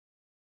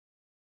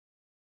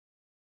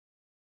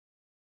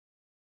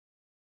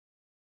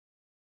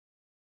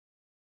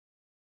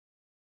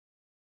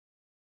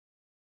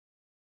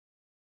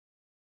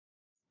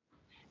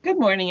Good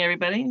morning,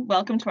 everybody.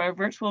 Welcome to our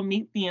virtual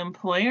Meet the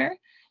Employer.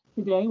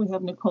 Today we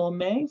have Nicole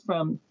May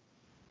from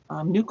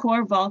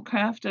Nucor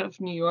Vulcraft of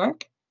New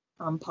York,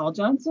 Paul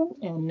Johnson,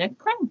 and Nick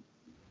Crum.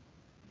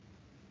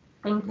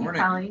 Thank you,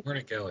 Kelly.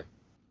 Morning, Kelly.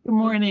 Good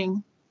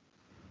morning.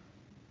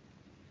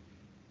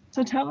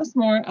 So tell us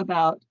more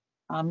about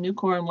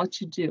Nucor and what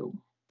you do.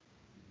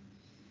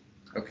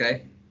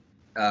 Okay.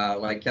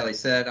 Like Kelly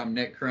said, I'm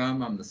Nick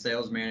Crum. I'm the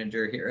sales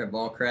manager here at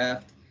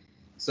Vulcraft.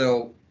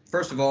 So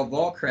first of all,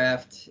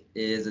 Vulcraft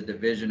is a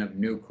division of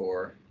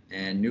Nucor,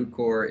 and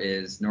Nucor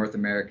is North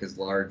America's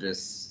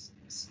largest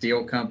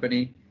steel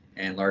company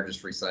and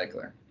largest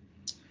recycler.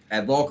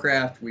 At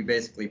Vulcraft, we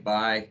basically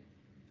buy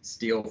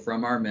steel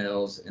from our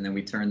mills, and then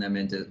we turn them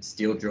into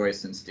steel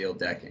joists and steel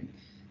decking.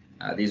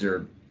 These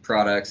are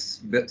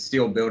products,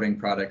 steel building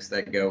products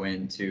that go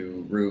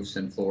into roofs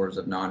and floors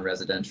of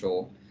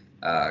non-residential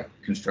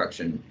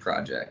construction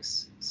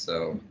projects.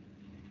 So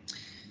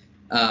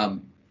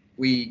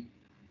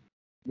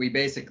we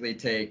basically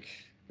take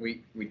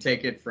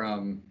it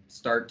from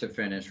start to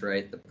finish,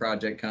 right? The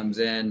project comes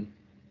in,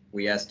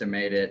 we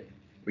estimate it,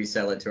 we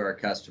sell it to our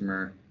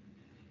customer,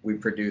 we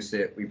produce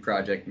it, we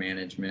project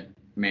manage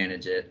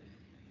it,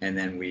 and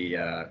then we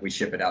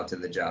ship it out to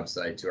the job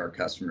site to our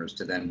customers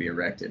to then be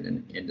erected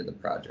into the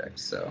project.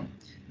 So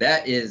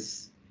that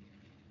is,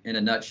 in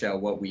a nutshell,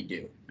 what we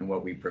do and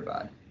what we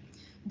provide.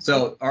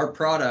 So our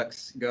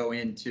products go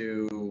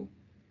into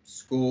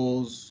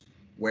schools,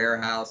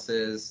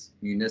 warehouses,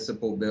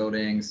 municipal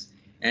buildings,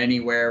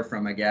 anywhere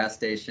from a gas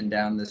station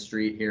down the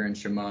street here in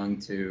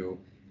Chemung to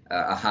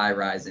a high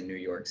rise in New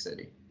York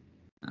City.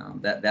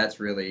 That's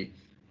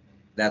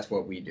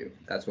what we do.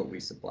 That's what we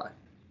supply.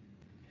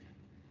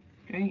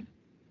 Great.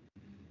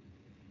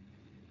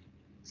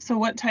 So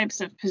what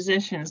types of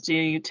positions do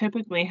you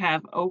typically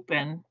have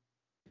open?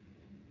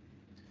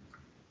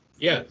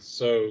 Yeah,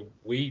 so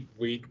we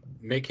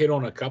make hit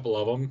on a couple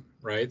of them,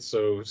 right?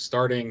 So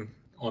starting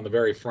on the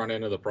very front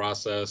end of the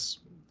process,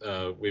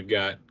 we've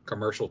got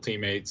commercial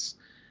teammates,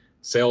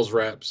 sales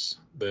reps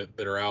that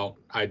are out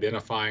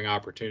identifying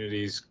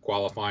opportunities,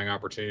 qualifying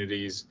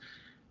opportunities,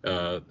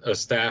 a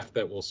staff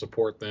that will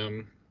support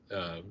them,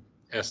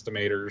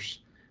 estimators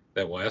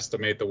that will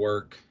estimate the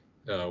work.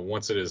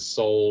 Once it is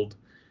sold,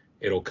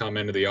 it'll come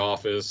into the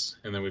office,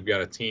 and then we've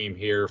got a team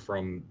here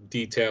from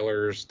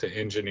detailers to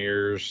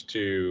engineers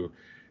to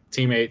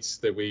teammates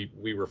that we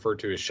refer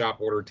to as shop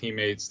order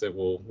teammates that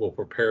will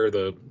prepare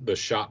the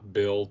shop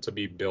bill to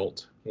be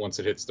built once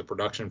it hits the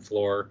production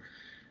floor.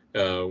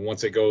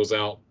 Once it goes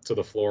out to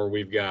the floor,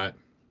 we've got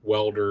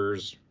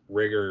welders,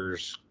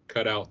 riggers,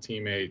 cutout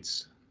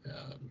teammates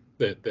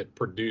that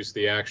produce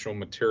the actual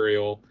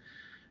material.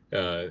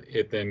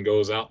 It then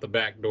goes out the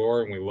back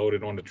door and we load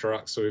it onto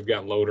trucks. So we've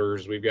got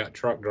loaders, we've got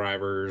truck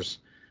drivers,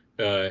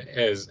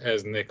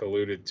 as Nick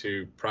alluded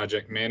to,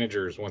 project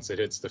managers once it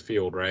hits the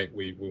field, right?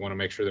 We want to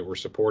make sure that we're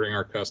supporting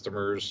our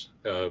customers,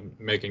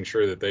 making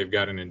sure that they've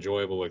got an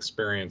enjoyable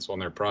experience on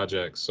their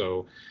projects.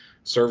 So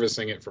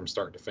servicing it from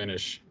start to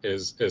finish,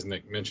 as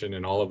Nick mentioned,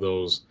 and all of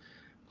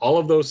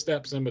those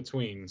steps in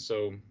between.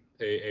 So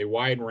a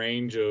wide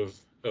range of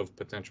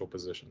potential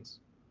positions.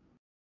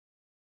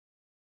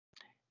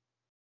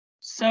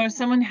 So if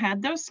someone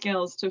had those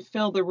skills to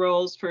fill the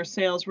roles for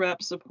sales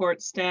reps,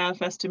 support staff,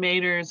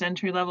 estimators,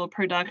 entry-level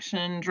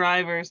production,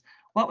 drivers,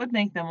 what would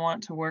make them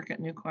want to work at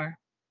Nucor?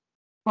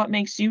 What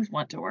makes you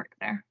want to work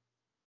there?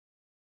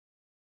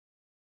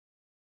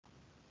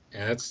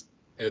 Yeah,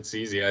 it's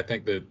easy. I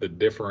think that the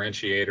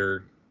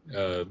differentiator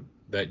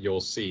that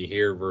you'll see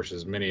here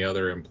versus many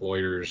other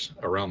employers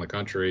around the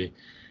country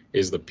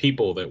is the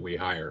people that we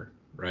hire,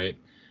 right?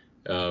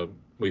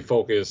 We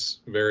focus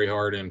very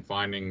hard in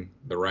finding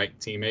the right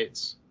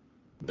teammates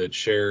that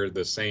share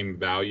the same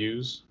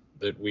values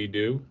that we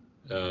do.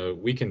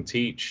 We can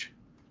teach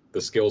the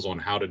skills on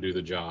how to do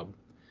the job,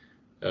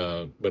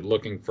 but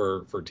looking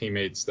for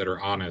teammates that are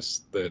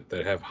honest, that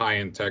have high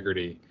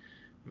integrity,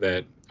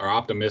 that are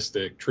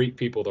optimistic, treat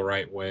people the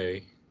right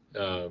way,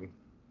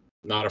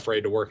 not afraid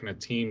to work in a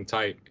team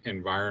type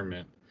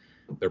environment.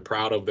 They're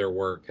proud of their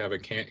work, have a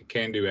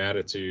can-do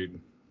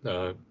attitude,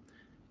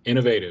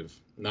 innovative,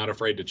 not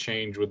afraid to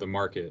change with the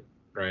market,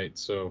 right?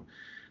 So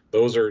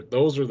those are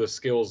the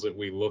skills that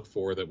we look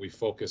for, that we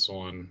focus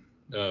on.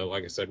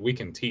 Like I said, we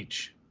can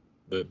teach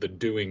the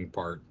doing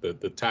part, the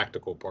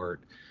tactical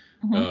part.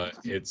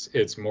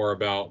 It's more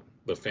about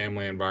the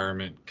family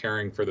environment,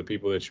 caring for the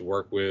people that you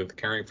work with,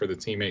 caring for the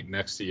teammate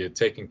next to you,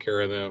 taking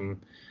care of them,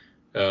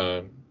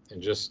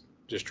 and just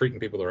treating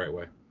people the right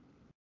way.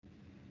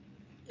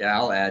 Yeah,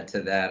 I'll add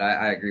to that.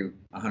 I agree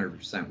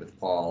 100% with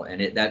Paul,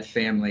 and that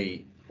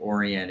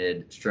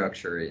family-oriented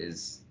structure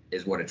is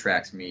what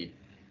attracts me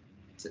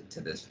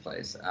to this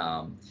place.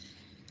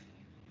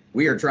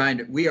 We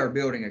are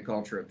building a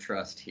culture of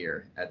trust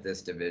here at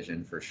this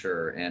division for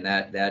sure, and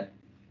that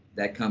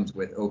comes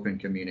with open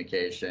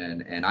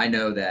communication. And I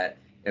know that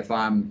if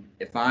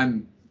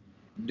I'm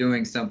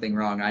doing something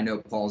wrong, I know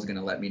Paul's going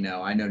to let me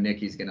know. I know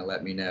Nikki's going to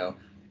let me know.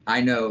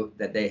 I know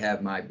that they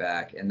have my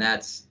back, and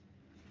that's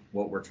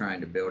what we're trying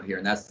to build here.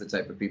 And that's the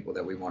type of people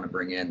that we want to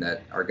bring in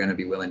that are going to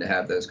be willing to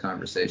have those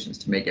conversations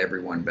to make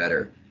everyone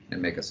better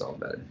and make us all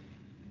better.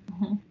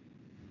 Mhm.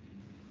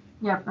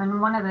 Yep,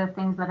 and one of the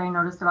things that I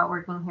noticed about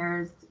working here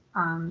is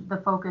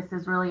the focus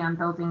is really on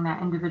building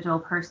that individual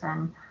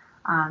person.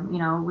 You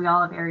know, we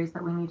all have areas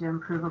that we need to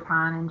improve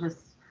upon, and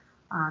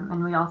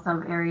and we also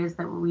have areas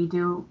that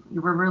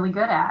we're really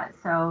good at.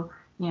 So,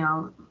 you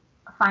know,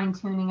 fine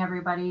tuning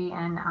everybody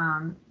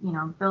and, you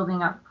know, building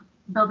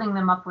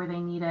them up where they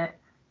need it,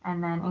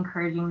 and then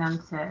encouraging them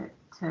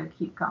to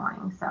keep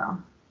going. So